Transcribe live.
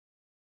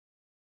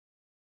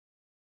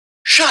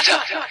Shut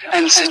up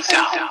and sit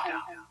down.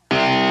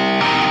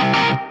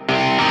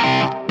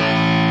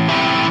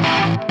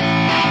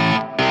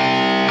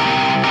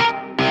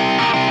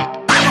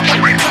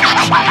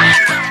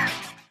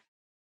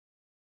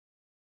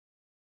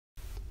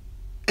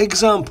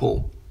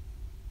 Example: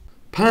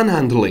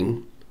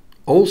 Panhandling,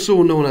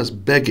 also known as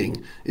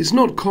begging, is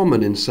not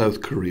common in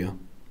South Korea,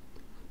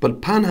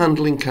 but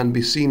panhandling can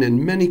be seen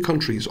in many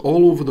countries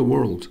all over the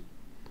world.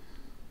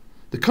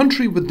 The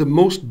country with the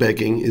most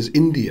begging is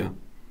India,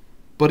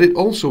 but it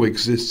also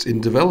exists in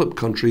developed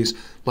countries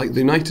like the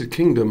United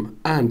Kingdom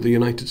and the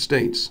United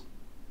States.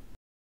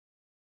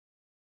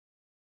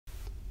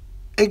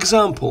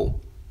 Example: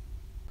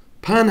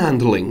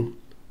 Panhandling,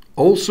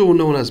 also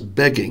known as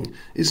begging,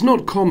 is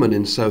not common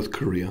in South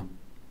Korea,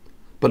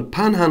 but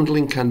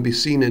panhandling can be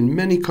seen in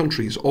many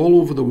countries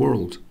all over the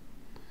world.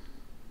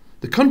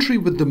 The country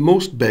with the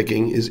most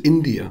begging is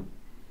India,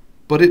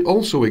 but it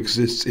also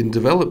exists in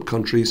developed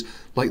countries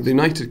like the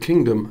United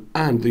Kingdom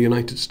and the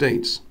United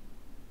States.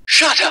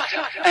 Shut up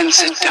and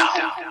sit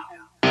down.